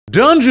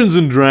Dungeons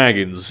and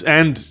Dragons,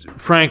 and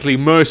frankly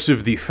most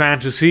of the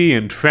fantasy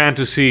and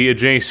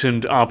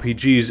fantasy-adjacent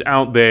RPGs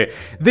out there,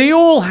 they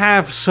all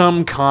have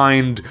some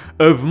kind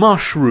of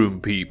mushroom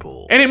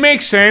people. And it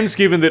makes sense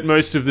given that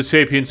most of the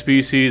sapient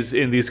species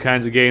in these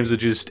kinds of games are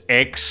just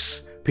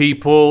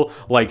people,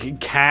 like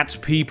cat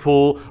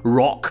people,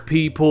 rock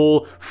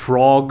people,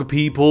 frog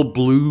people,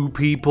 blue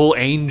people,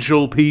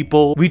 angel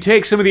people. We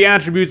take some of the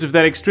attributes of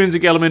that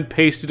extrinsic element,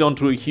 paste it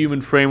onto a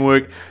human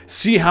framework,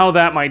 see how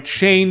that might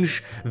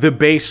change the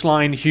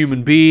baseline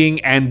human being,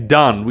 and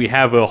done. We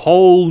have a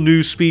whole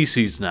new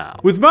species now.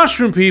 With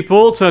mushroom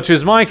people, such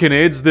as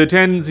Myconids, the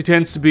tendency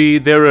tends to be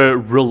they're a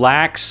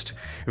relaxed,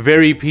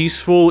 very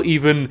peaceful,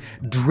 even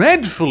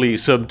dreadfully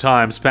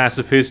sometimes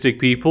pacifistic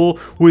people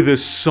with a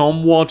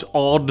somewhat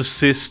odd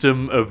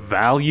system of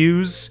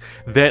values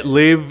that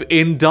live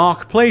in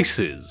dark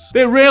places.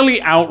 They're rarely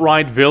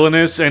outright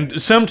villainous,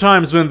 and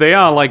sometimes when they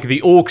are, like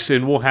the orcs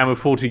in Warhammer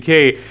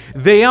 40k,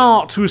 they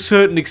are, to a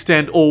certain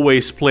extent,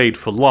 always played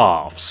for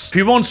laughs. If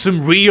you want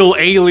some real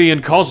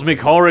alien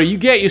cosmic horror, you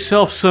get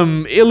yourself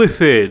some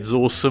Illithids,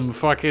 or some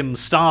fucking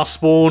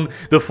Starspawn,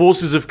 the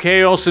Forces of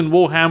Chaos in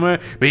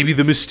Warhammer, maybe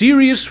the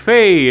mysterious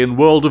Fae in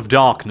World of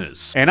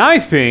Darkness. And I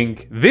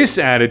think this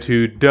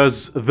attitude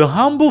does the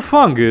humble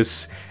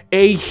fungus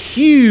a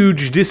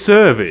huge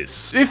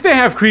disservice. If they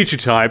have creature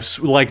types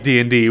like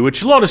D&D,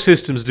 which a lot of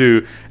systems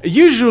do,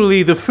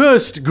 usually the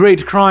first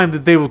great crime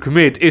that they will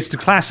commit is to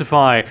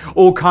classify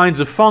all kinds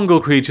of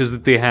fungal creatures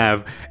that they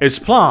have as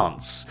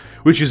plants.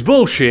 Which is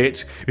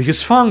bullshit,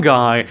 because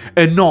fungi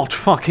are not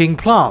fucking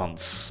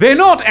plants. They're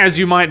not, as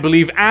you might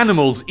believe,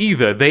 animals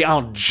either. They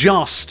are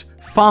just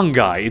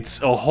fungi.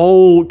 It's a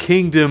whole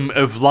kingdom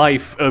of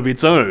life of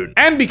its own.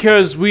 And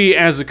because we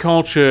as a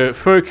culture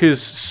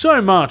focus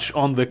so much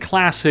on the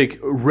classic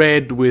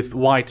red with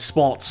white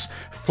spots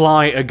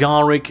fly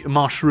agaric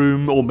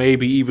mushroom, or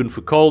maybe even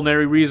for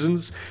culinary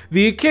reasons,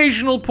 the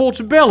occasional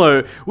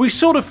portobello, we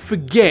sort of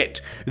forget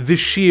the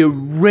sheer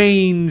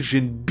range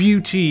and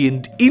beauty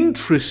and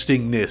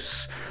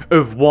interestingness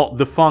of what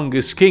the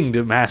fungus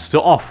kingdom has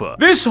to offer.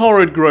 This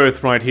horrid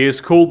growth right here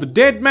is called the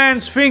dead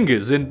man's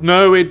fingers, and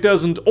no, it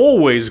doesn't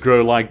always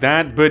grow like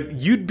that, but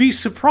you'd be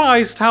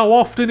surprised how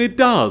often it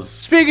does.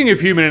 Speaking of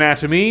human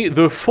anatomy,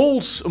 the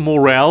false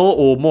morel,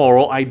 or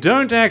moral, I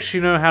don't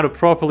actually know how to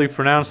properly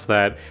pronounce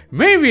that.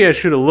 Maybe I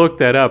should have looked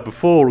that up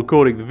before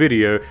recording the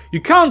video.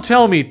 You can't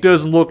tell me it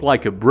doesn't look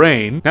like a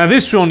brain. Now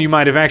this one you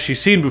might have actually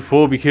seen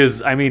before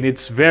because, I mean,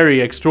 it's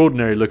very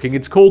extraordinary looking.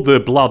 It's called the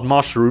blood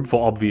mushroom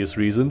for obvious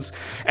reasons.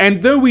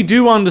 And though we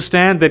do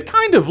understand that,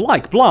 kind of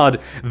like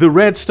blood, the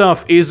red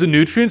stuff is a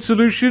nutrient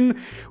solution,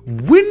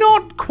 we're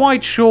not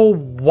quite sure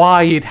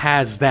why it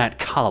has that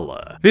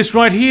color. This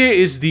right here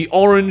is the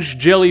orange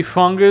jelly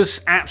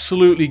fungus.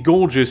 Absolutely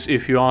gorgeous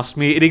if you ask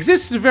me. It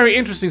exists in a very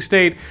interesting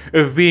state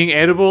of being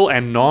edible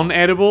and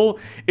non-edible.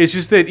 It's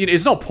just that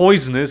it's not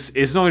poisonous,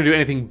 it's not going to do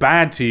anything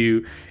bad to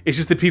you, it's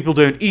just that people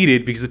don't eat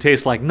it because it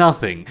tastes like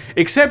nothing.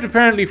 Except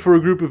apparently for a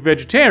group of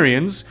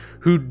vegetarians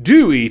who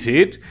do eat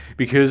it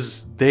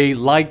because they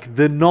like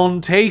the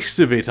non-taste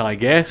of it, I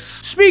guess.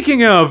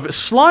 Speaking of,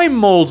 slime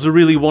molds are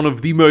really one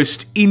of the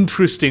most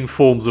interesting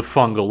forms of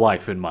fungal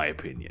life, in my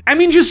opinion. I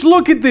mean, just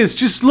look at this.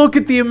 Just look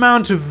at the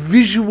amount of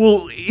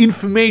visual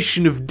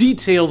information, of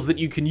details that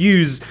you can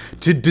use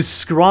to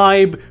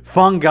describe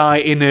fungi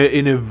in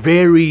a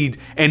varied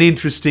and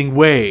interesting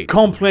way.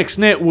 Complex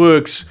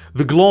networks,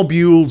 the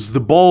globules, the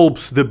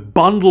bulbs, the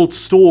bundled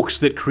stalks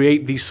that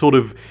create these sort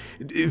of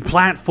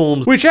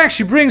platforms, which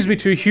actually brings me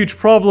to a huge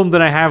problem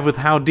that I have with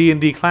how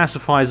D&D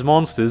classifies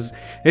monsters.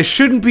 There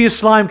shouldn't be a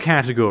slime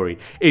category.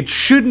 It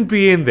shouldn't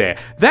be in there.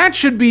 That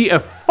should be a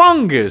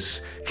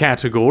fungus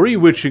category,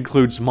 which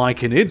includes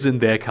myconids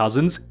and their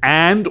cousins,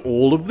 and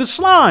all of the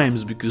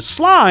slimes, because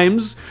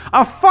slimes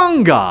are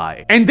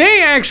fungi. And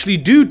they actually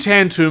do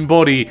tend to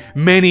embody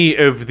many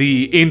of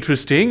the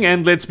interesting,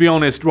 and let's be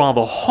honest,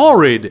 rather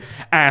horrid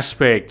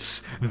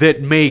aspects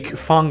that make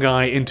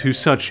fungi into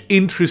such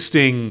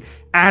interesting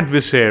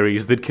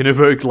adversaries that can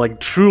evoke, like,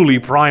 truly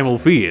primal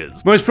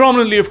fears. Most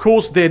prominently, of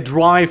course, their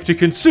drive to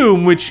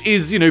consume, which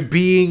is,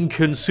 being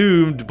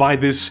consumed by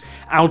this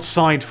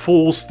outside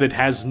force that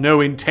has no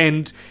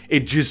intent.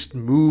 It just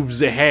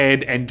moves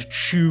ahead and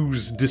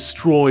chews,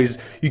 destroys.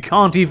 You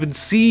can't even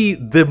see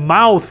the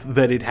mouth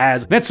that it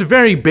has. That's a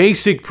very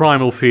basic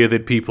primal fear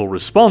that people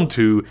respond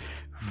to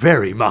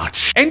very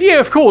much. And yeah,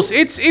 of course,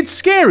 it's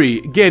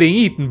scary getting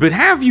eaten, but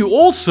have you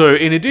also,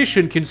 in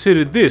addition,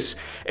 considered this?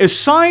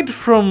 Aside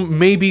from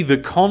maybe the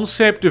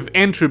concept of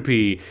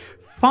entropy,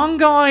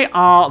 fungi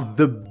are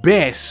the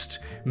best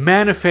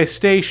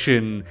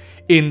manifestation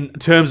in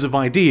terms of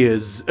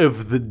ideas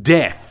of the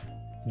death.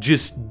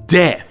 Just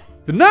death.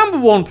 The number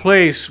one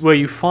place where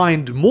you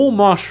find more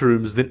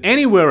mushrooms than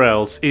anywhere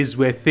else is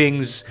where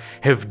things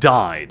have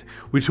died.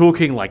 We're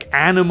talking like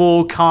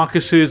animal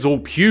carcasses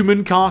or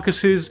human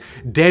carcasses,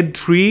 dead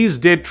trees.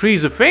 Dead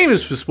trees are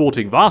famous for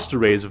sporting vast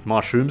arrays of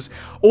mushrooms.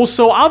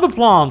 Also other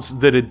plants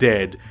that are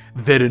dead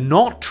that are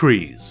not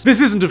trees. This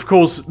isn't, of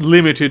course,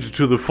 limited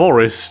to the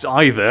forest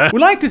either. We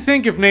like to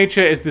think of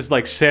nature as this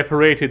like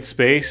separated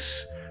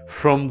space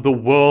from the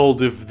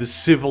world of the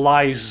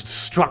civilized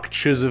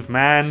structures of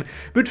man,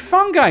 but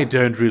fungi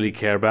don't really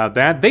care about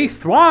that. They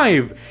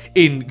thrive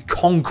in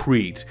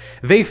concrete,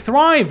 they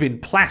thrive in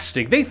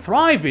plastic, they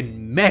thrive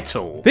in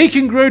metal. They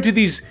can grow to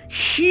these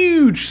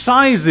huge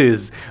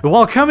sizes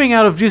while coming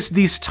out of just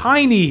these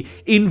tiny,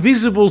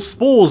 invisible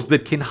spores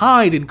that can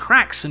hide in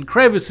cracks and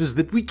crevices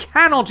that we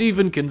cannot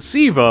even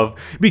conceive of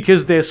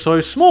because they're so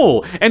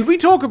small. And we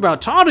talk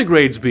about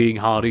tardigrades being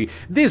hardy,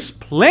 there's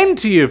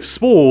plenty of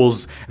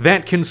spores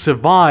that can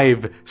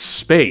survive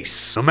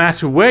space. No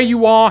matter where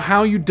you are,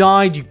 how you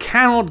died, you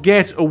cannot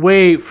get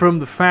away from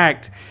the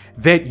fact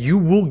that you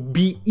will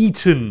be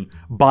eaten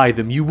by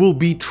them, you will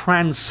be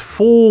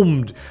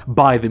transformed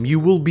by them, you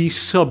will be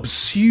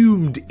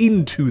subsumed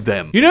into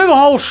them. You know the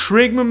whole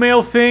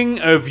shrigmamale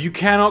thing of you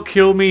cannot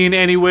kill me in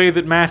any way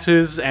that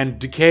matters and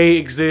decay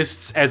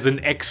exists as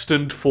an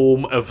extant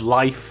form of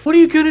life? What are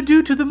you gonna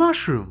do to the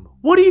mushroom?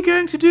 What are you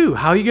going to do?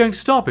 How are you going to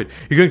stop it?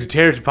 You're going to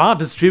tear it apart,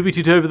 distribute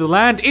it over the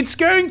land? It's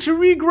going to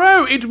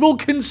regrow! It will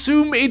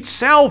consume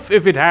itself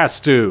if it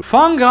has to.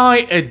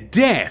 Fungi are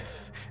death.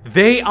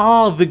 They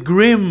are the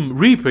Grim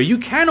Reaper. You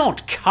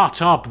cannot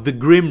cut up the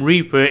Grim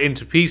Reaper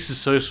into pieces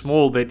so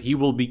small that he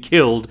will be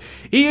killed.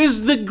 He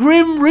is the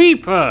Grim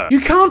Reaper. You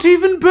can't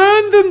even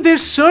burn them.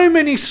 There's so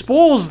many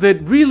spores that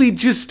really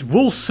just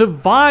will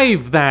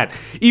survive that.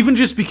 Even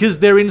just because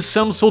they're in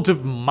some sort of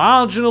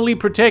marginally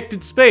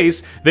protected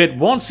space that,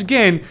 once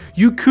again,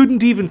 you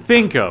couldn't even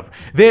think of.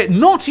 They're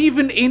not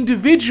even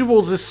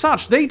individuals as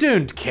such. They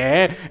don't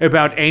care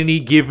about any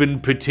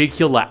given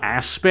particular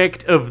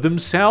aspect of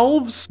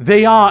themselves.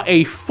 They are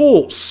a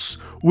force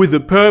with a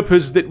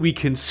purpose that we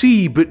can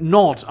see but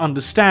not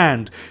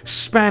understand,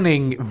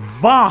 spanning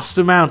vast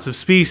amounts of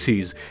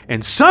species,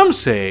 and some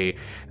say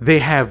they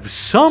have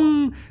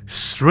some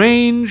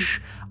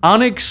strange,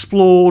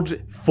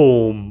 unexplored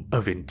form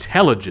of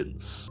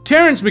intelligence.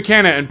 Terence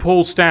McKenna and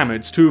Paul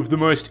Stamets, two of the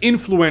most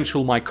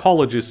influential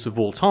mycologists of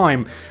all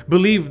time,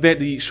 believe that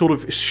the sort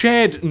of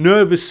shared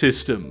nervous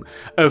system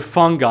of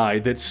fungi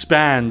that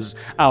spans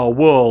our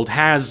world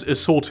has a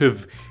sort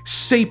of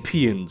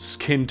sapience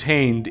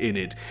contained in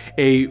it,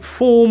 a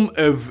form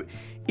of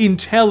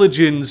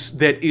intelligence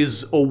that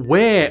is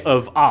aware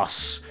of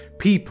us,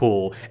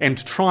 people,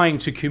 and trying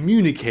to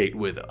communicate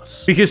with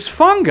us. Because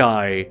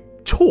fungi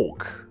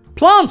talk.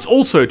 Plants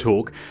also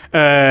talk,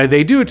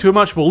 they do it to a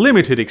much more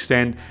limited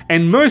extent,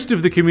 and most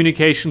of the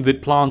communication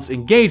that plants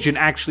engage in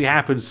actually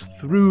happens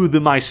through the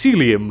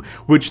mycelium,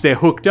 which they're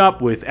hooked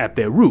up with at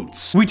their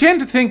roots. We tend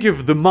to think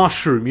of the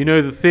mushroom, you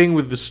know, the thing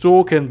with the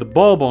stalk and the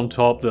bulb on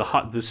top,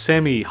 the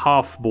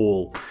semi-half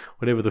ball,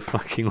 whatever the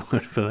fucking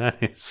word for that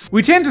is.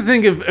 We tend to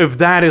think of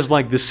that as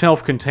like the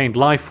self-contained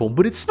life form,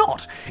 but it's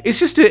not. It's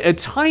just a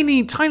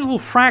tiny, tiny little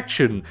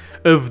fraction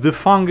of the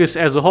fungus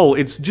as a whole.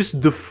 It's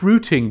just the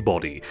fruiting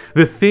body,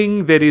 the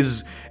thing that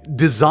is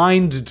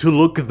designed to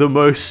look the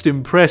most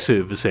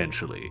impressive,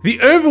 essentially. The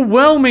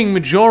overwhelming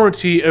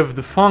majority of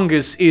the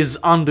fungus is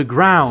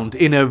underground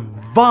in a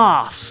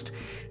vast,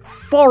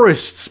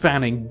 forest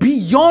spanning,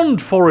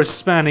 beyond forest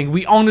spanning,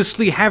 we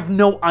honestly have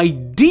no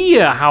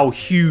idea how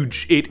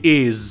huge it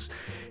is,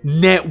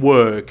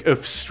 network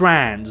of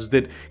strands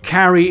that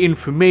carry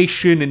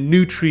information and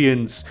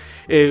nutrients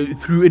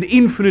through an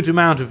infinite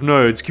amount of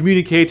nodes,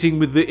 communicating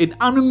with an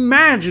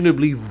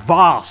unimaginably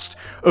vast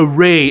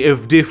array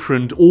of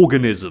different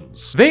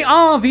organisms. They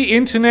are the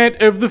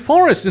internet of the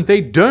forest, and they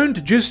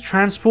don't just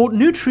transport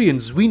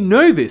nutrients. We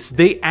know this.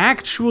 They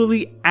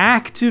actually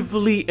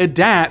actively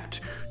adapt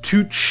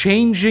to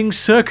changing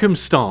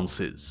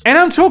circumstances. And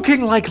I'm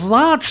talking like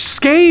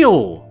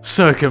large-scale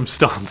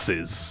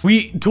circumstances.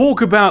 We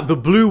talk about the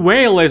blue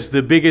whale as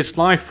the biggest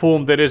life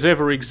form that has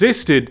ever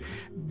existed,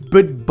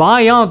 but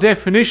by our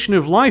definition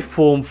of life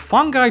form,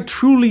 fungi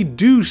truly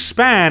do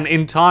span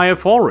entire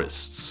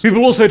forests.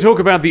 People also talk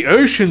about the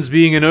oceans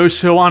being an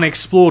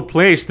oh-so-unexplored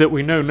place that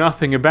we know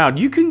nothing about.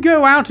 You can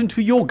go out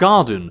into your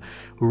garden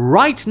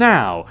right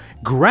now,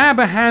 grab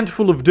a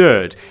handful of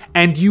dirt,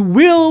 and you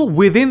will,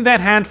 within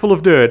that handful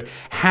of dirt,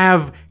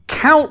 have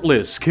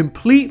countless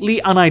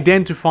completely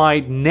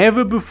unidentified,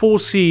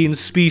 never-before-seen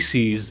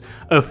species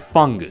of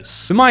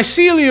fungus. The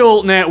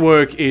mycelial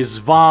network is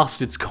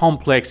vast, it's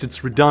complex,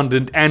 it's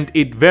redundant, and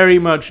it very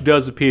much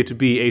does appear to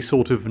be a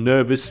sort of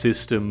nervous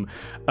system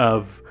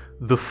of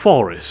the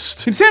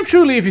forest.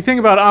 Conceptually, if you think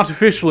about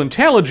artificial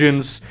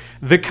intelligence,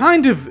 the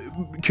kind of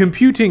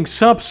computing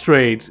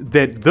substrate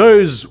that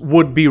those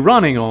would be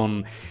running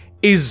on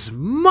is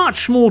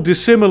much more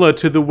dissimilar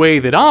to the way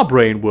that our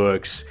brain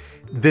works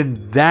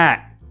than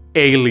that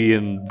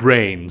alien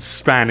brains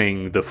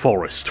spanning the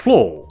forest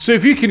floor. So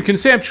if you can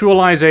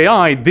conceptualize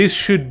AI, this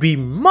should be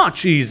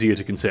much easier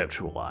to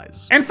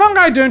conceptualize. And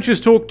fungi don't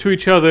just talk to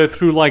each other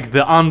through like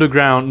the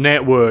underground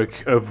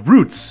network of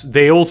roots,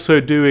 they also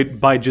do it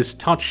by just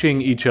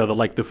touching each other,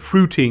 like the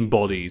fruiting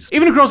bodies.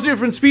 Even across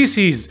different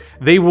species,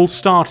 they will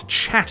start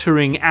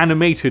chattering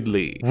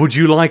animatedly. Would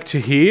you like to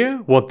hear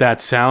what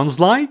that sounds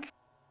like?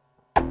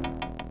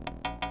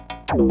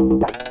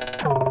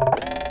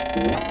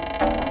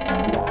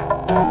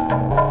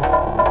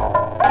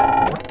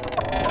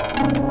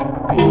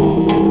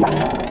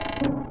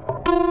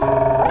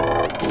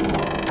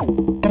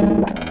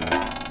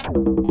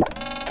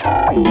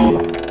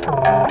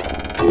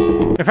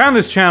 I found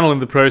this channel in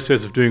the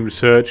process of doing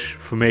research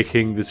for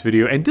making this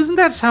video, and doesn't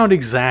that sound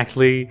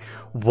exactly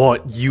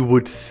what you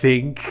would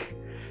think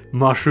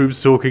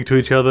mushrooms talking to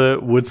each other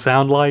would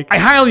sound like? I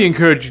highly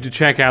encourage you to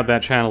check out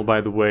that channel,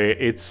 by the way.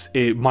 It's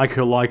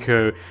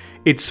Myconids.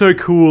 It's so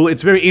cool.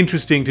 It's very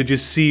interesting to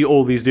just see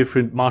all these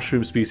different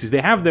mushroom species.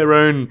 They have their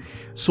own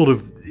sort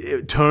of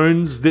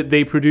tones that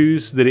they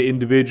produce that are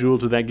individual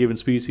to that given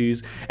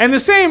species. And the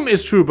same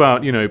is true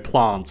about, you know,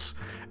 plants.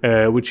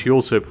 Which he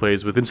also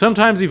plays with, and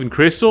sometimes even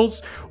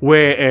crystals,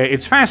 where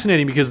it's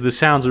fascinating because the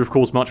sounds are of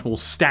course much more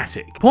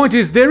static. Point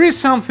is, there is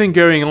something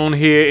going on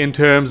here in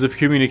terms of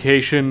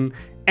communication,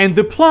 and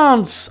the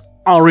plants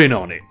are in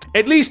on it.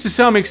 At least to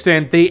some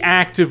extent, they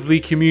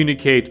actively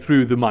communicate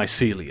through the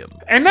mycelium.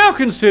 And now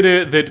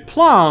consider that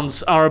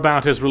plants are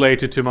about as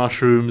related to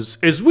mushrooms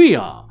as we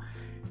are.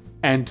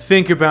 And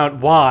think about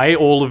why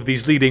all of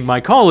these leading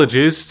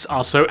mycologists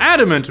are so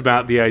adamant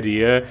about the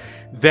idea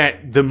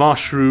that the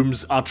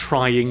mushrooms are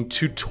trying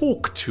to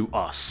talk to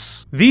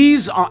us.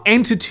 These are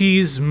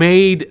entities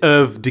made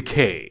of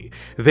decay.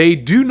 They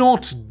do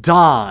not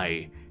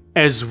die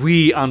as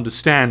we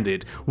understand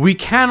it. We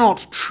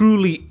cannot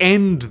truly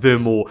end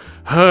them or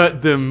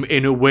hurt them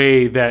in a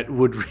way that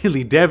would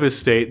really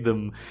devastate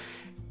them.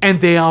 And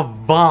they are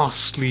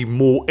vastly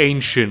more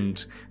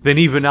ancient than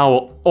even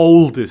our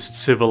oldest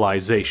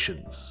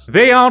civilizations.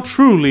 They are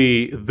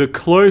truly the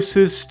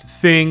closest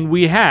thing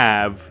we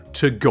have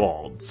to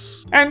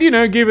gods. And you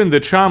know, given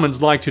that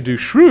shamans like to do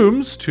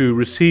shrooms to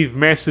receive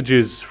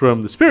messages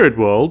from the spirit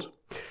world,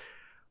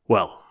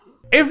 well,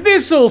 if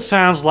this all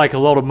sounds like a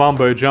lot of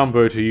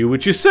mumbo-jumbo to you,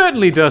 which it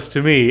certainly does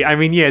to me, I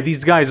mean, yeah,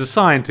 these guys are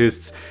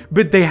scientists,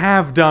 but they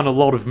have done a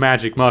lot of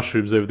magic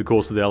mushrooms over the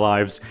course of their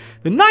lives.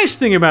 The nice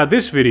thing about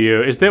this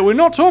video is that we're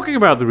not talking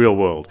about the real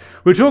world.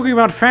 We're talking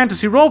about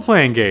fantasy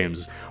role-playing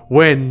games,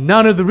 where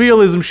none of the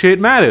realism shit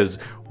matters.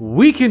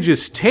 We can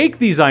just take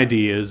these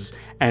ideas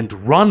and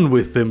run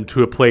with them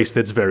to a place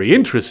that's very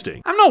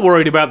interesting. I'm not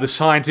worried about the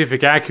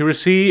scientific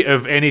accuracy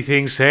of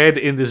anything said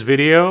in this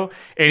video,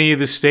 any of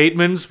the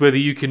statements, whether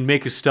you can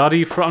make a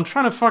study from. I'm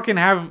trying to fucking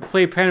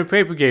play pen and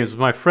paper games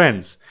with my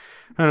friends.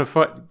 I'm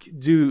trying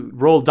to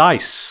roll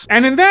dice.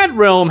 And in that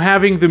realm,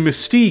 having the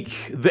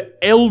mystique, the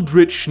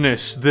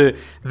eldritchness, the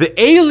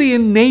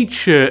alien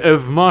nature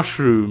of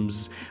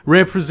mushrooms,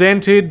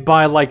 represented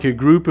by like a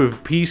group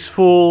of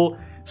peaceful,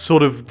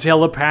 sort of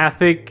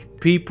telepathic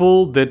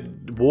people that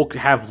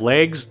have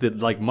legs, that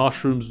like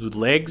mushrooms with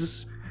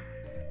legs.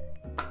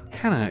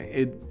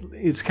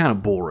 It's kind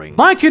of boring.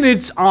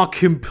 Myconids are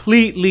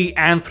completely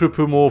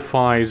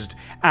anthropomorphized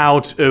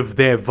out of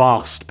their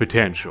vast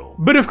potential.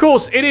 But of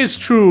course, it is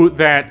true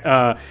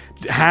that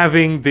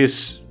having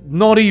this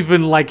not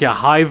even like a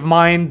hive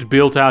mind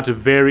built out of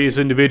various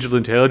individual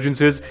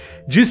intelligences,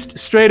 just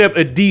straight up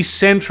a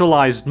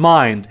decentralized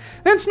mind,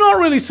 that's not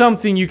really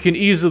something you can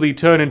easily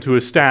turn into a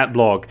stat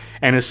block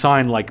and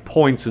assign like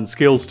points and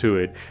skills to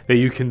it that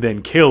you can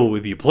then kill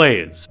with your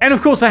players. And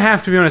of course, I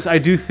have to be honest, I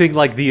do think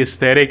like the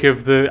aesthetic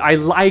of I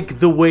like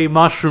the way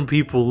mushroom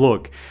people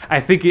look.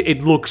 I think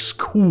it looks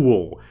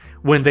cool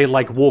when they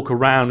like walk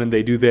around and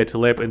they do their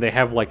telep and they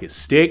have like a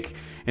stick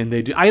and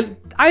they do.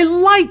 I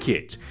like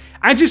it.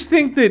 I just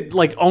think that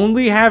like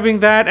only having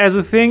that as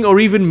a thing, or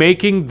even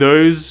making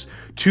those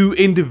too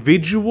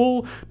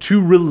individual,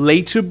 too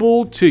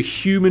relatable to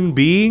human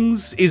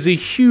beings, is a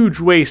huge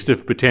waste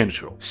of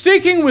potential.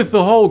 Sticking with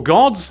the whole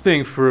gods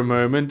thing for a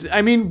moment,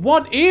 I mean,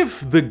 what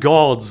if the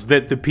gods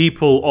that the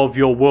people of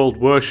your world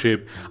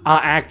worship are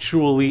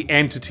actually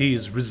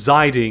entities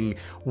residing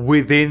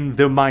within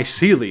the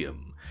mycelium?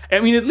 I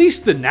mean, at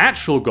least the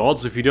natural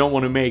gods, if you don't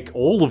want to make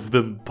all of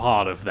them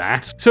part of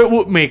that. So it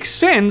would make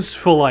sense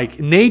for, like,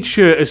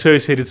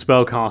 nature-associated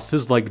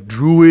spellcasters, like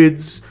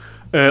druids,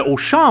 or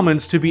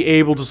shamans, to be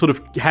able to sort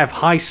of have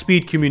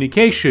high-speed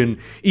communication,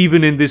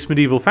 even in this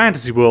medieval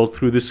fantasy world,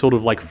 through this sort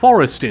of, like,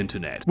 forest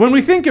internet. When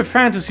we think of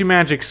fantasy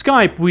magic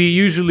Skype, we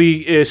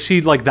usually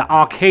see, like, the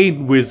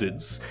arcane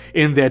wizards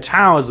in their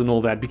towers and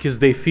all that, because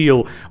they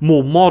feel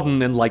more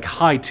modern and, like,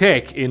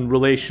 high-tech in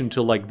relation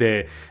to, like,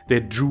 their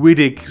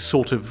druidic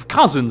sort of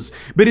cousins.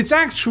 But it's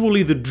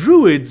actually the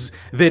druids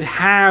that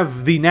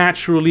have the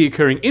naturally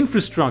occurring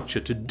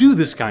infrastructure to do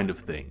this kind of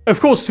thing. Of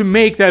course, to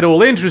make that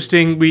all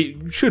interesting, we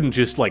shouldn't just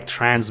just like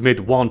transmit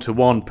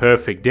one-to-one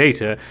perfect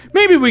data.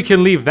 Maybe we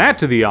can leave that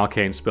to the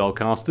arcane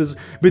spellcasters,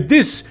 but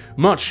this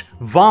much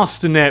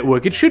vaster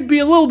network, it should be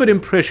a little bit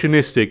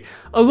impressionistic,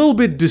 a little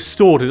bit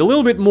distorted, a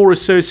little bit more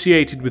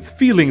associated with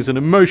feelings and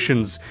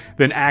emotions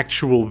than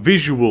actual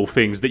visual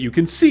things that you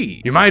can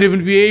see. You might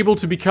even be able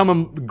to become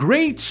a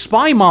great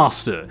spy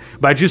master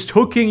by just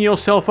hooking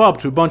yourself up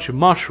to a bunch of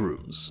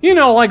mushrooms. You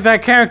know, like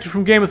that character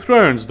from Game of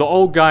Thrones, the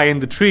old guy in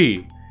the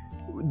tree.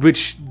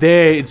 Which,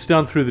 there, it's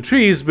done through the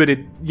trees, but it,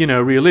 you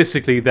know,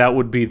 realistically, that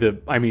would be the,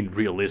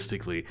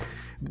 realistically,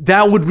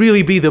 that would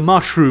really be the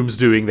mushrooms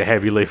doing the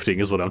heavy lifting,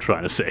 is what I'm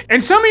trying to say.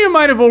 And some of you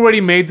might have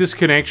already made this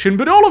connection,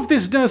 but all of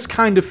this does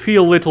kind of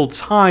feel a little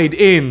tied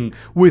in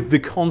with the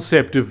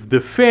concept of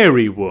the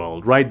fairy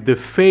world, right? The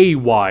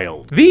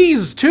Feywild.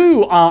 These,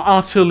 too, are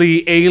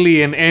utterly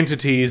alien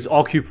entities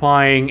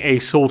occupying a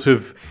sort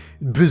of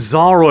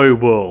bizarro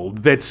world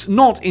that's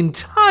not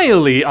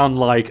entirely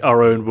unlike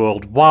our own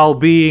world, while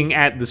being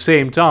at the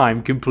same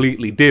time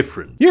completely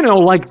different. You know,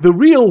 like the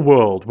real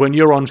world when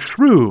you're on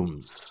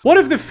shrooms. What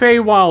if the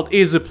Feywild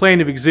is a plane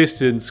of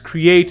existence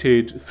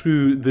created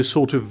through the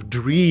sort of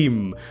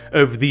dream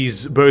of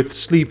these both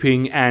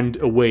sleeping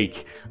and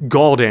awake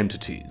god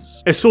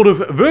entities? A sort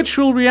of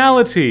virtual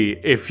reality,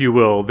 if you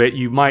will, that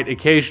you might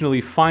occasionally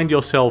find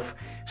yourself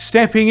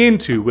stepping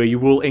into, where you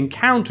will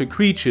encounter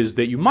creatures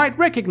that you might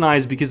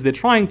recognize because they're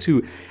trying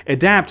to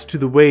adapt to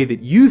the way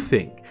that you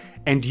think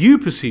and you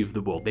perceive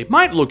the world. They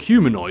might look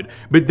humanoid,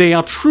 but they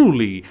are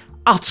truly,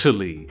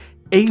 utterly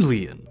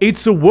alien.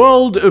 It's a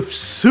world of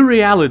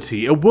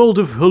surreality, a world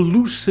of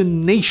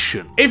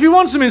hallucination. If you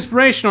want some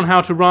inspiration on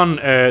how to run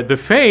the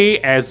Fey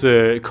as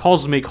a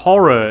cosmic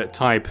horror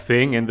type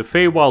thing, and the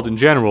Feywild in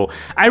general,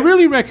 I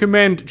really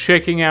recommend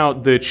checking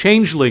out the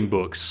Changeling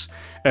books.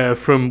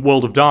 From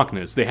World of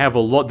Darkness. They have a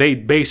lot, they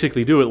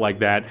basically do it like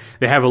that.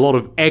 They have a lot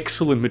of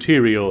excellent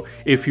material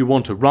if you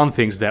want to run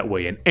things that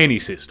way in any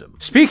system.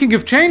 Speaking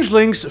of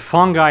changelings,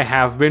 fungi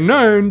have been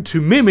known to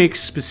mimic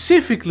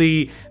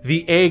specifically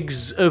the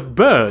eggs of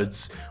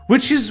birds,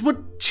 which is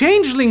what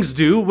changelings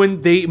do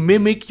when they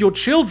mimic your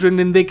children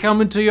and they come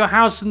into your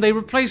house and they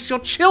replace your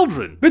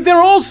children. But there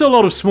are also a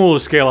lot of smaller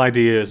scale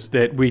ideas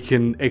that we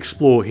can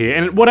explore here,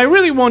 and what I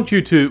really want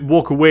you to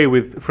walk away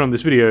with from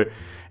this video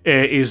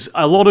is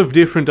a lot of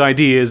different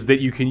ideas that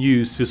you can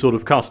use to sort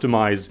of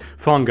customize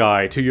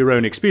fungi to your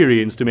own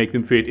experience to make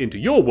them fit into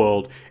your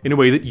world in a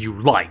way that you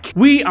like.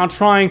 We are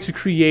trying to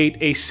create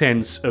a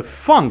sense of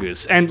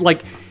fungus, and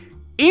like,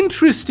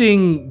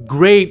 interesting,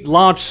 great,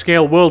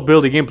 large-scale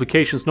world-building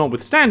implications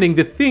notwithstanding,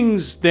 the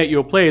things that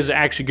your players are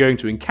actually going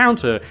to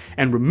encounter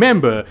and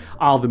remember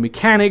are the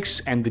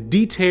mechanics and the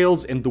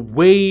details and the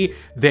way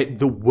that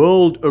the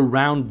world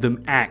around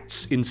them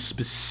acts in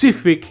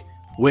specific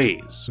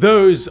ways.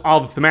 Those are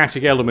the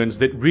thematic elements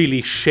that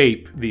really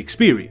shape the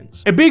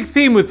experience. A big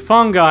theme with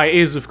fungi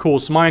is, of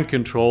course, mind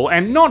control,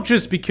 and not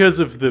just because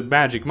of the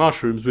magic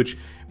mushrooms, which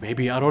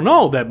maybe, I don't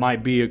know, that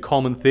might be a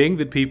common thing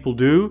that people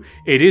do.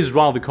 It is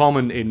rather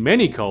common in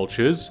many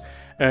cultures.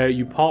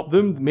 You pop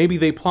them, maybe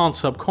they plant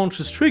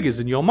subconscious triggers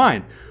in your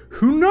mind.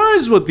 Who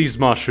knows what these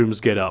mushrooms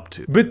get up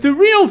to? But the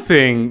real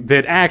thing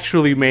that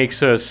actually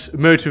makes us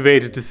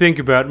motivated to think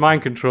about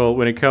mind control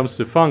when it comes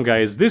to fungi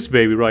is this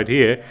baby right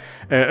here,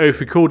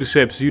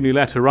 Ophicordyceps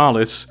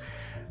unilateralis,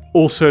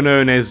 also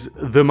known as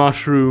the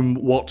mushroom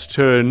what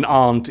turn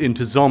ant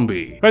into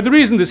zombie. Right, the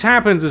reason this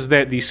happens is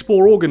that the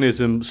spore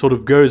organism sort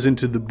of goes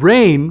into the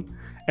brain,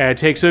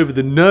 takes over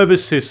the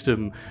nervous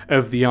system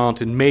of the ant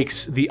and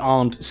makes the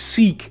ant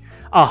seek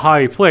a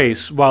high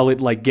place while it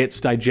like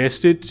gets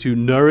digested to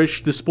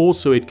nourish the spore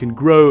so it can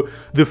grow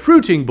the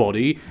fruiting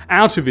body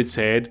out of its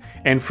head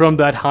and from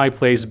that high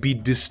place be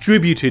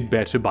distributed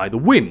better by the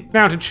wind.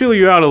 Now, to chill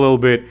you out a little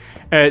bit,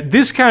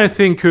 this kind of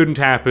thing couldn't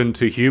happen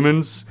to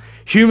humans.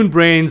 Human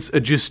brains are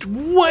just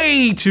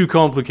way too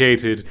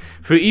complicated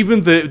for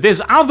even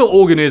there's other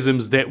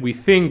organisms that we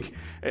think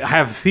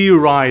have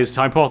theorized,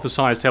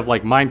 hypothesized, have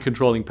like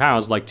mind-controlling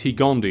powers like T.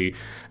 Gondi,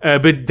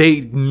 but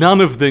none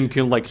of them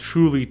can like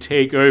truly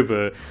take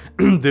over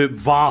the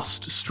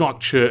vast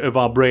structure of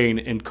our brain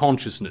and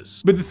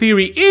consciousness. But the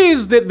theory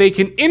is that they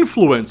can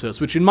influence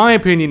us, which in my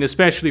opinion,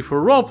 especially for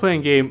a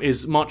role-playing game,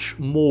 is much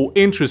more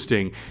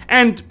interesting.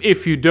 And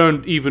if you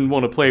don't even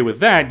want to play with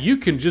that, you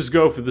can just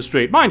go for the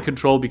straight mind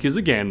control because,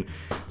 again,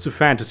 it's a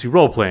fantasy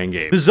role-playing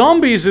game. The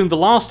zombies in The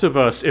Last of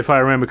Us, if I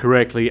remember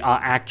correctly, are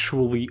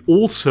actually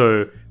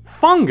also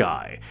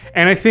fungi,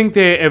 and I think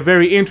they're a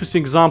very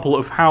interesting example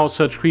of how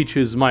such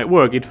creatures might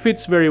work. It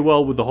fits very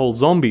well with the whole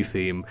zombie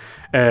theme,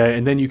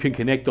 and then you can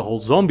connect the whole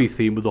zombie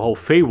theme with the whole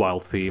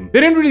Feywild theme. They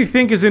don't really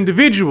think as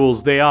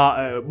individuals, they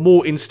are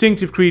more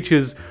instinctive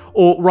creatures,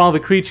 or rather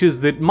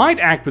creatures that might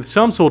act with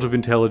some sort of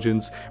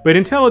intelligence, but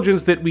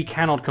intelligence that we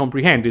cannot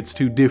comprehend. It's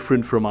too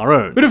different from our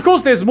own. But of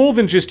course there's more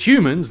than just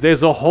humans,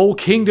 there's a whole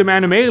kingdom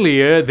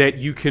Animalia that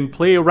you can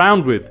play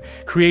around with,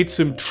 create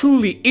some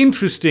truly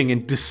interesting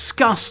and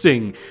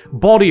disgusting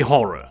body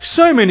horror.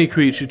 So many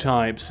creature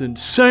types and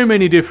so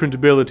many different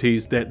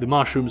abilities that the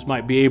mushrooms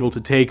might be able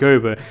to take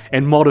over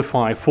and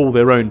modify for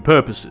their own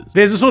purposes.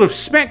 There's a sort of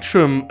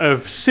spectrum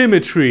of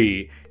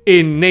symmetry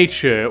in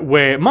nature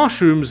where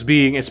mushrooms,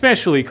 being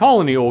especially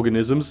colony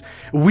organisms,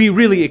 we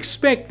really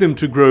expect them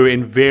to grow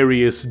in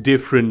various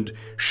different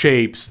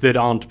shapes that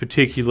aren't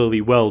particularly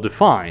well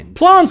defined.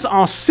 Plants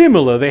are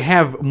similar. They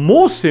have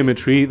more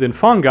symmetry than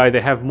fungi.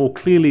 They have more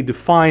clearly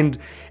defined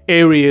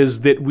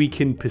areas that we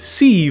can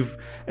perceive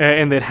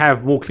and that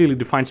have more clearly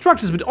defined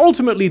structures, but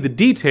ultimately the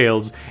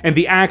details and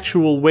the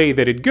actual way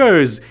that it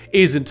goes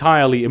is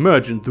entirely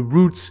emergent. The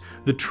roots,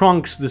 the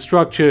trunks, the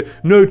structure,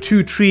 no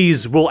two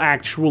trees will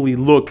actually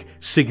look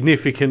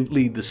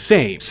significantly the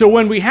same. So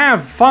when we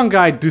have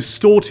fungi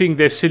distorting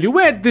their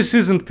silhouette, this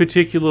isn't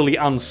particularly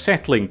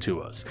unsettling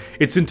to us.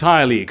 It's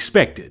entirely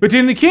expected. But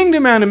in the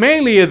kingdom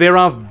Animalia, there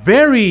are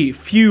very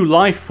few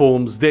life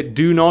forms that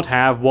do not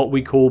have what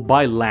we call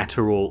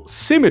bilateral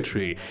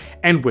symmetry.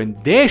 And when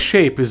their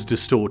shape is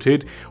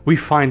distorted, we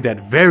find that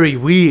very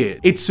weird.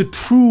 It's a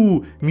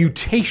true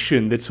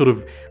mutation that sort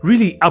of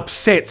really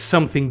upsets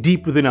something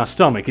deep within our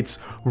stomach. It's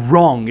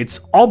wrong. It's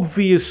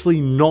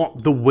obviously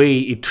not the way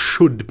it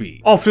should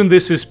be. Often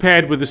this is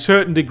paired with a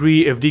certain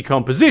degree of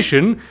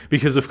decomposition,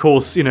 because of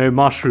course, you know,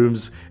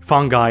 mushrooms,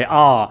 fungi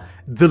are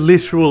the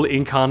literal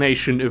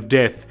incarnation of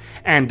death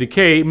and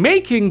decay,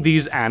 making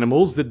these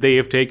animals that they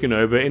have taken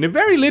over in a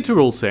very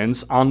literal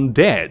sense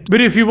undead.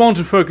 But if you want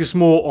to focus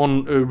more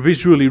on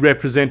visually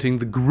representing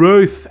the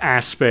growth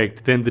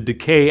aspect than the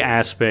decay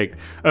aspect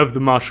of the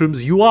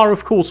mushrooms, you are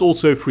of course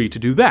also free to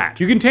do that.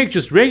 You can take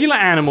just regular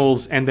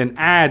animals and then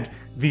add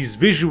these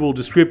visual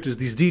descriptors,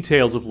 these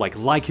details of like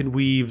lichen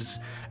weaves,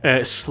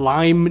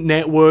 slime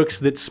networks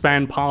that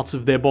span parts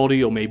of their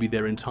body or maybe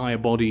their entire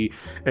body.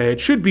 It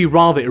should be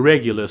rather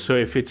irregular, so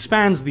if it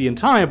spans the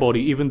entire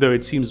body, even though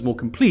it seems more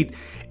complete,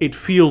 it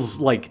feels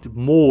like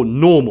more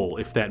normal,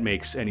 if that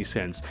makes any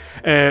sense.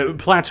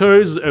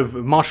 Plateaus of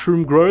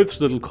mushroom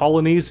growths, little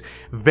colonies,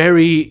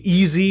 very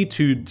easy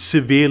to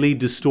severely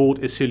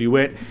distort a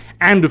silhouette,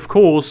 and of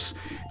course,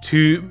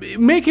 to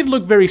make it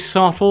look very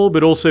subtle,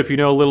 but also, if you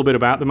know a little bit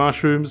about the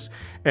mushrooms,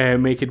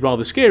 make it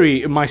rather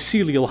scary,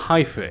 mycelial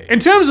hyphae. In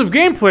terms of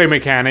gameplay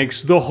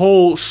mechanics, the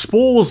whole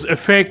spores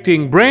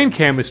affecting brain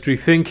chemistry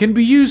thing can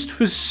be used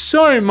for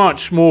so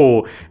much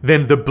more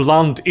than the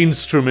blunt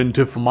instrument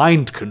of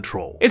mind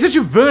control. It's such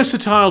a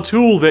versatile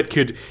tool that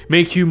could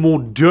make you more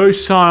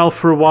docile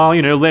for a while,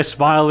 you know, less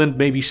violent,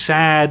 maybe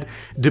sad,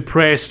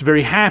 depressed,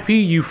 very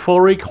happy,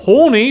 euphoric,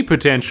 horny,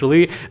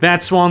 potentially.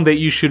 That's one that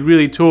you should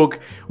really talk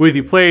with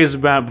your players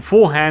about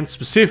beforehand.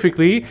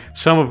 Specifically,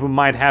 some of them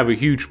might have a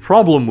huge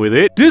problem with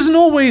it. Doesn't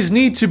always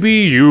need to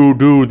be, you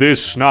do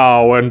this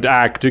now and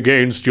act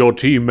against your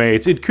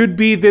teammates. It could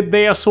be that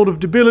they are sort of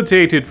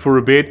debilitated for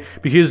a bit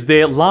because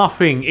they're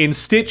laughing in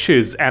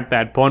stitches at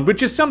that point,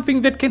 which is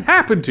something that can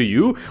happen to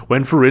you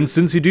when, for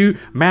instance, you do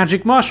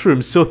magic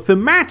mushrooms. So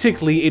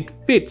thematically, it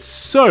fits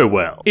so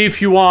well.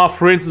 If you are,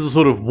 for instance, a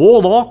sort of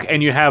warlock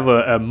and you have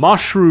a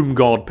mushroom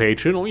god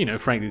patron, or, you know,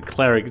 frankly,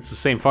 cleric, it's the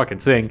same fucking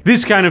thing.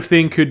 This kind of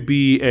thing could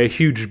be a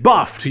huge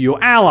buff to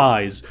your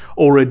allies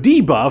or a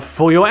debuff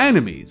for your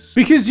enemies.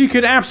 Because you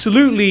could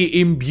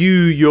absolutely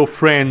imbue your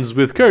friends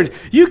with courage.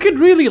 You could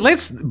really,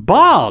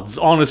 bards,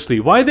 honestly.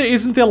 Why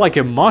isn't there like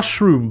a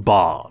mushroom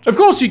bard? Of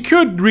course, you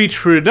could reach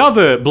for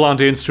another blunt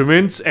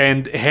instrument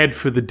and head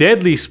for the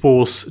Deadly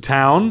Spores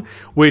town,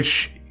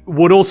 which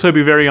would also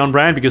be very on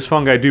brand because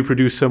fungi do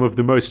produce some of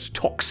the most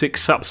toxic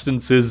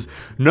substances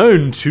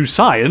known to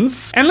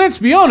science. And let's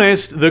be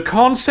honest, the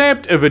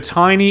concept of a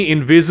tiny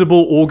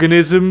invisible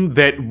organism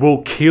that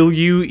will kill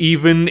you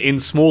even in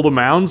small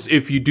amounts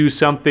if you do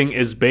something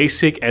as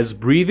basic as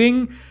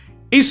breathing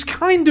is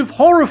kind of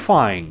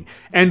horrifying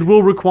and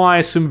will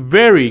require some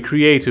very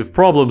creative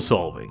problem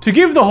solving. To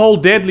give the whole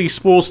Deadly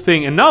Spores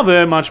thing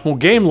another, much more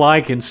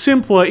game-like and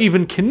simpler,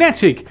 even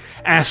kinetic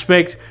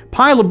aspect,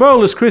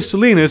 Pilobolus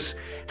crystallinus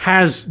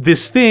has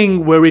this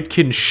thing where it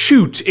can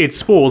shoot its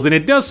spores, and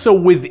it does so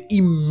with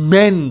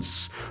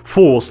immense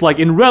force, like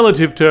in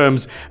relative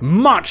terms,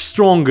 much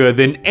stronger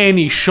than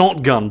any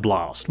shotgun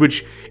blast,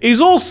 which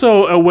is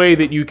also a way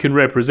that you can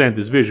represent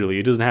this visually.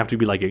 It doesn't have to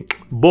be like a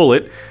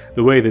bullet,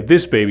 the way that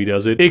this baby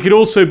does it. It could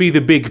also be the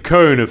big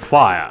cone of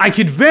fire. I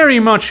could very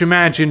much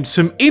imagine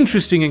some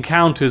interesting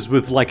encounters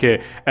with like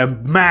a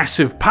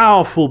massive,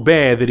 powerful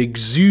bear that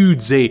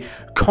exudes a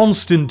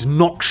constant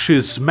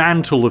noxious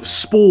mantle of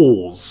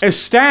spores. A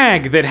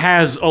stag that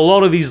has a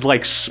lot of these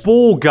like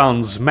spore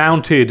guns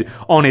mounted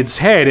on its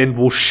head and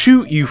will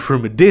shoot you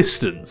from a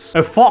distance.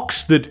 A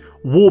fox that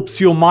warps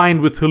your mind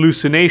with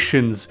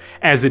hallucinations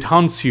as it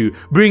hunts you,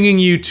 bringing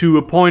you to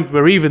a point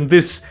where even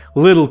this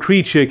little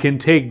creature can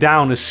take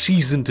down a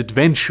seasoned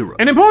adventurer.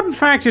 An important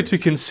factor to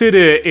consider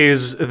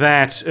is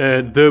that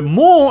the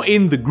more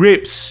in the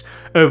grips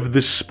of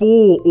the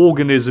spore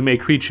organism a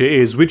creature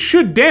is, which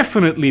should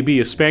definitely be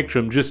a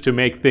spectrum just to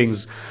make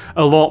things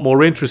a lot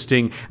more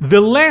interesting,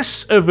 the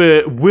less of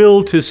a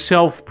will to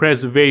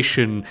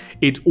self-preservation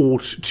it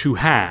ought to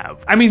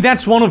have. I mean,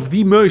 that's one of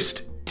the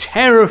most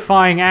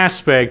terrifying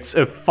aspects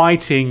of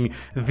fighting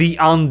the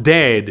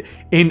undead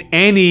in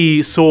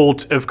any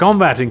sort of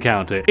combat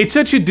encounter. It's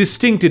such a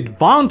distinct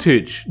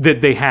advantage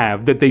that they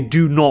have that they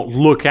do not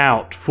look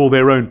out for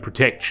their own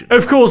protection.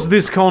 Of course,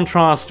 this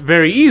contrast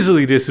very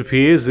easily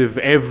disappears if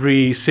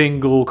every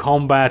single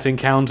combat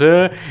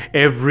encounter,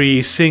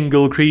 every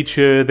single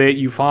creature that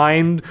you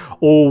find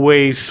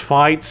always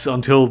fights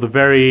until the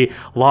very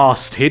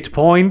last hit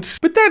point.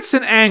 But that's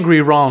an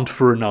angry rant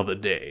for another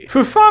day.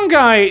 For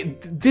fungi,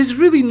 there's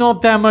really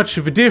not that much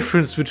of a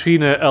difference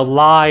between a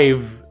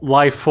live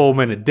life form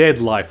and a dead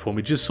life form.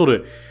 It just sort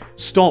of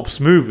stops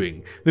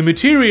moving. The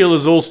material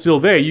is all still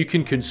there. You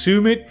can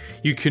consume it.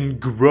 You can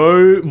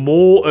grow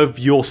more of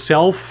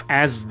yourself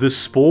as the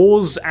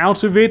spores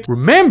out of it.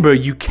 Remember,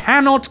 you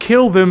cannot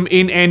kill them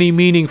in any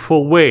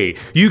meaningful way.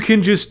 You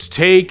can just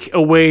take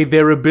away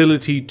their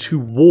ability to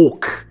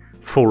walk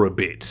for a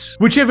bit.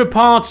 Whichever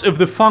parts of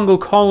the fungal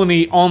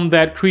colony on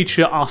that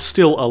creature are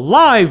still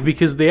alive,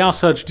 because they are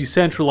such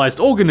decentralized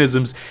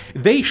organisms,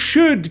 they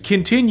should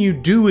continue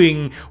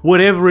doing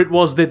whatever it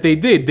was that they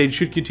did. They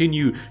should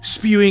continue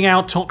spewing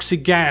out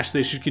toxic gas.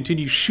 They should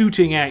continue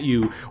shooting at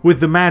you with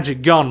the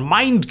magic gun,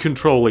 mind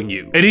controlling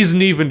you. It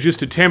isn't even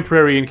just a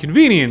temporary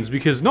inconvenience,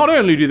 because not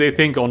only do they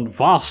think on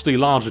vastly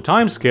larger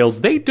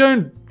timescales, they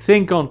don't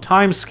think on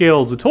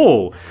timescales at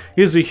all.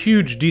 Here's a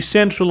huge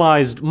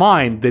decentralized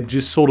mind that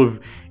just sort of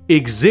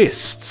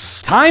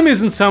exists. Time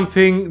isn't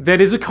something that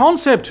is a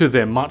concept to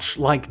them, much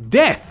like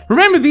death.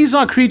 Remember, these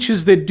are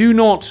creatures that do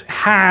not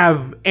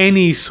have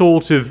any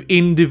sort of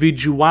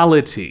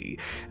individuality.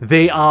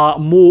 They are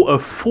more a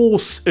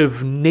force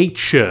of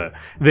nature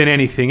than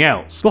anything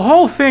else. The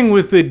whole thing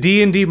with the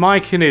D&D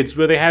Myconids,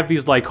 where they have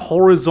these like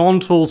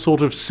horizontal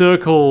sort of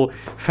circle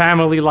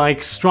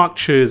family-like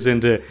structures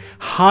and a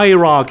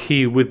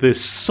hierarchy with the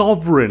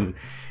sovereign.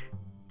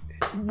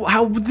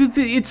 Wow,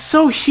 it's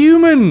so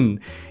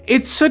human.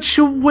 It's such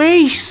a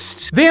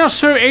waste. They are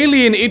so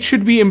alien, it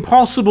should be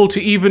impossible to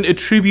even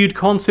attribute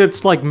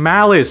concepts like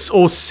malice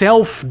or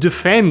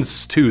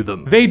self-defense to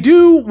them. They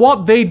do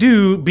what they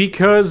do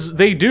because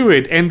they do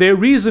it, and their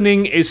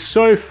reasoning is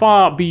so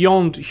far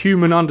beyond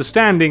human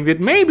understanding that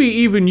maybe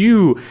even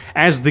you,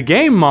 as the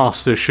game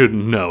master,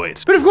 shouldn't know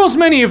it. But of course,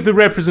 many of the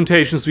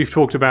representations we've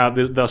talked about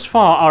thus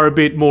far are a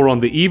bit more on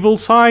the evil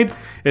side,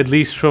 at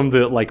least from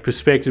the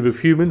perspective of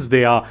humans.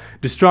 They are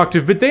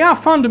destructive, but they are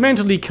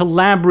fundamentally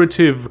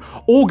collaborative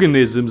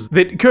organisms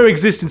that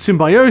coexist in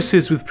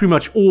symbiosis with pretty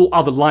much all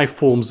other life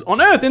forms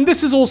on Earth, and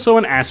this is also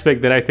an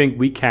aspect that I think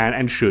we can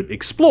and should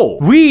explore.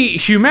 We,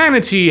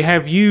 humanity,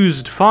 have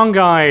used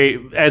fungi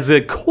as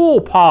a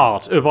core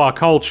part of our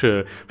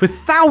culture for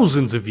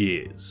thousands of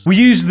years. We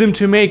use them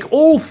to make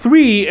all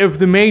three of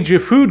the major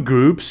food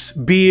groups: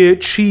 beer,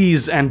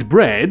 cheese, and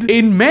bread.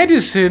 In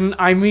medicine,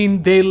 I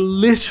mean, they're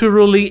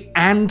literally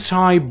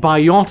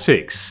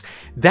antibiotics.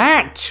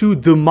 That, to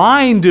the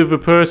mind of a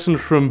person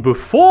from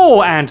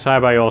before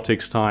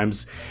antibiotics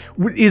times,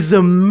 is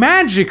a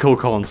magical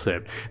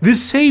concept.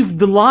 This saved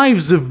the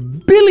lives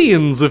of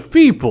billions of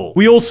people.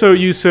 We also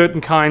use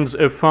certain kinds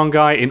of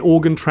fungi in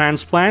organ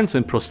transplants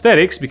and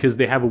prosthetics because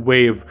they have a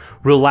way of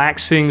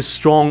relaxing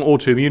strong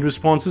autoimmune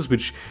responses,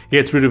 which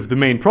gets rid of the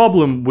main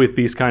problem with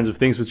these kinds of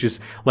things, which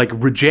is like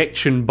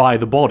rejection by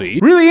the body.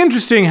 Really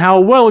interesting how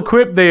well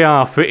equipped they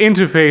are for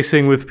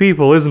interfacing with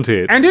people, isn't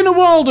it? And in a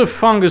world of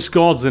fungus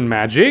gods and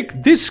magic,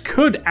 this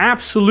could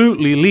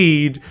absolutely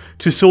lead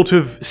to sort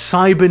of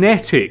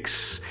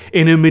cybernetics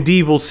in a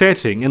medieval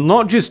setting, and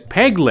not just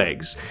peg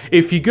legs.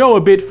 If you go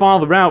a bit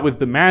farther out with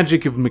the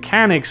magic of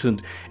mechanics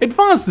and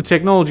advance the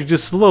technology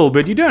just a little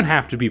bit, you don't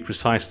have to be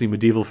precisely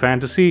medieval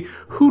fantasy.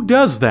 Who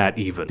does that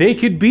even? They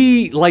could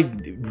be like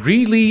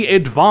really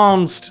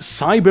advanced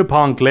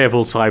cyberpunk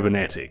level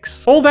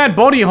cybernetics. All that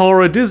body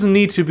horror doesn't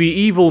need to be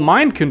evil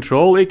mind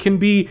control, it can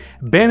be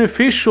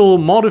beneficial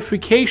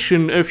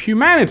modification of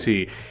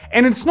humanity.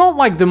 And it's not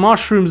like the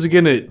mushrooms are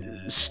gonna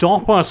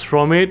stop us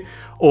from it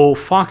or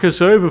fuck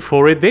us over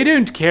for it. They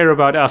don't care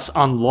about us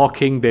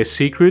unlocking their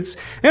secrets.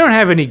 They don't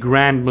have any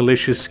grand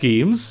malicious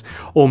schemes.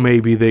 Or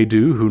maybe they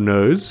do, who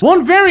knows.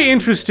 One very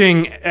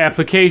interesting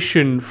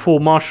application for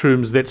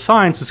mushrooms that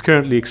science is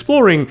currently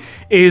exploring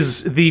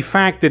is the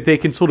fact that they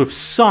can sort of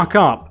suck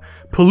up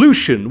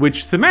pollution,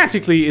 which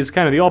thematically is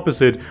kind of the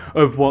opposite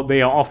of what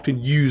they are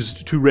often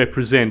used to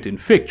represent in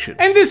fiction.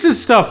 And this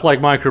is stuff like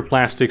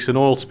microplastics and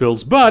oil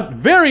spills, but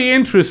very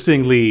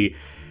interestingly,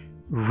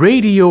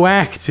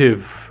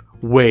 radioactive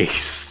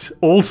waste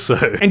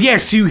also. And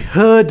yes, you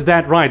heard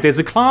that right. There's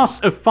a class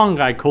of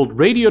fungi called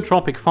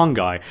radiotropic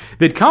fungi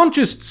that can't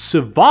just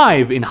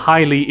survive in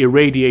highly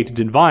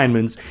irradiated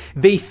environments,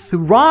 they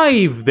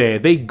thrive there,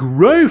 they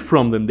grow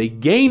from them, they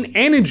gain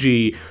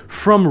energy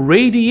from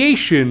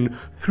radiation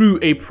through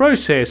a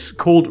process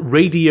called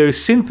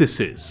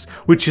radiosynthesis,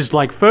 which is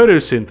like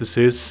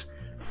photosynthesis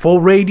for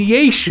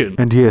radiation.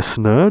 And yes,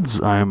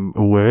 nerds, I'm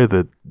aware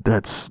that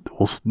that's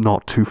also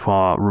not too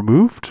far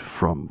removed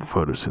from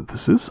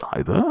photosynthesis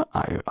either.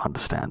 I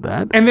understand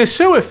that. And they're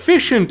so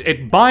efficient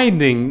at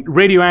binding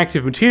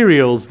radioactive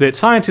materials that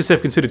scientists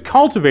have considered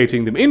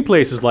cultivating them in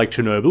places like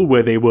Chernobyl,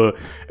 where they were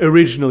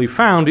originally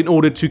found, in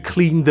order to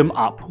clean them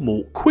up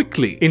more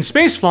quickly. In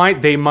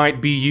spaceflight, they might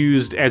be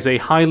used as a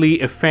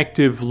highly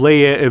effective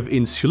layer of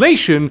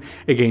insulation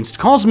against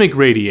cosmic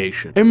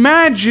radiation.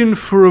 Imagine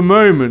for a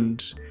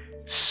moment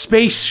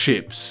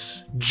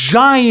spaceships,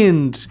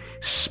 giant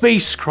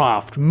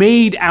spacecraft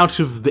made out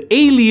of the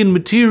alien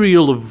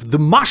material of the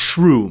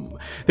mushroom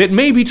that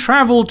maybe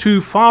travel to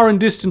far and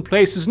distant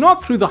places,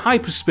 not through the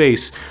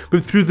hyperspace,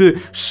 but through the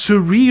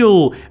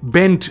surreal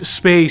bent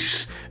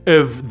space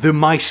of the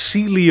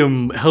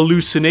mycelium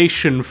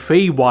hallucination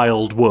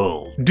Feywild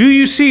world. Do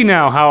you see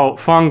now how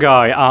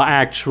fungi are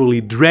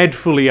actually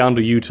dreadfully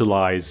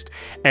underutilized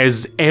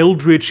as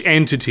eldritch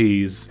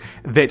entities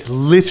that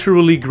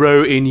literally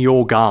grow in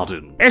your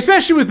garden?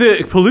 Especially with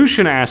the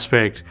pollution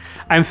aspect,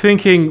 I'm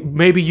thinking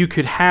maybe you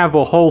could have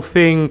a whole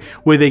thing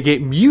where they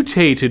get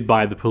mutated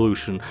by the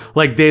pollution.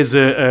 Like there's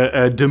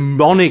a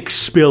demonic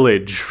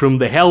spillage from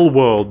the hell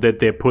world that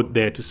they're put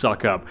there to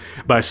suck up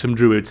by some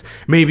druids.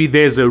 Maybe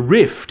there's a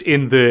rift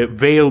in the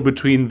veil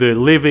between the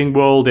living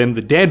world and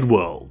the dead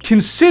world.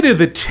 Consider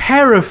the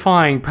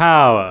terrifying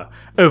power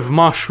of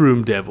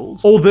mushroom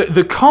devils, or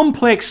the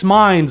complex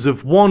minds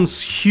of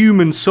once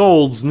human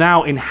souls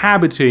now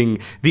inhabiting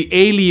the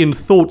alien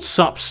thought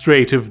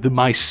substrate of the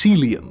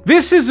mycelium.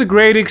 This is a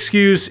great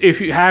excuse if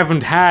you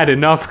haven't had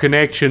enough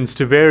connections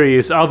to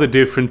various other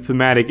different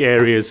thematic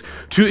areas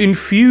to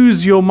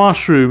infuse your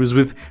mushrooms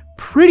with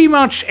pretty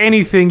much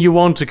anything you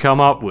want to come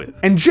up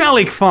with.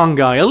 Angelic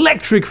fungi,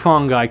 electric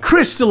fungi,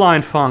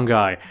 crystalline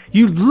fungi.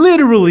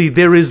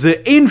 There is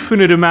an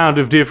infinite amount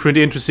of different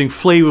interesting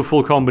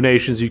flavorful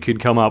combinations you can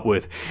come up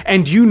with.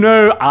 And you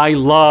know I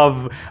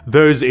love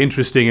those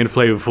interesting and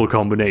flavorful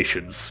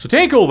combinations. So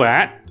take all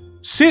that,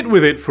 sit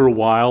with it for a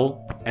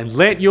while, and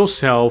let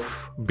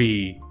yourself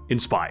be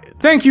inspired.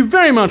 Thank you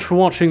very much for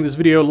watching this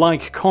video.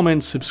 Like,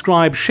 comment,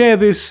 subscribe, share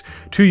this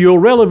to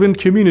your relevant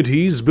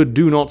communities, but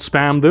do not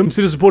spam them.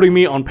 Consider supporting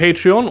me on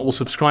Patreon or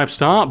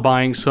Subscribestar,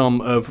 buying some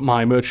of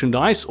my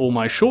merchandise or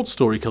my short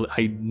story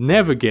I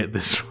never get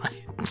this right.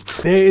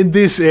 They're in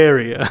this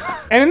area.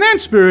 And in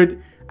that spirit,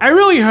 I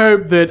really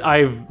hope that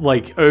I've,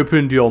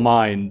 opened your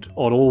mind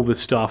on all the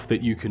stuff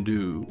that you can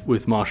do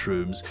with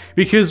mushrooms.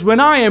 Because when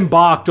I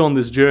embarked on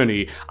this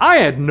journey, I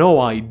had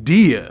no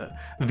idea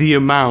the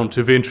amount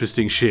of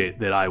interesting shit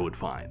that I would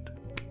find.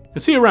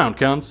 And see you around,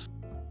 cunts.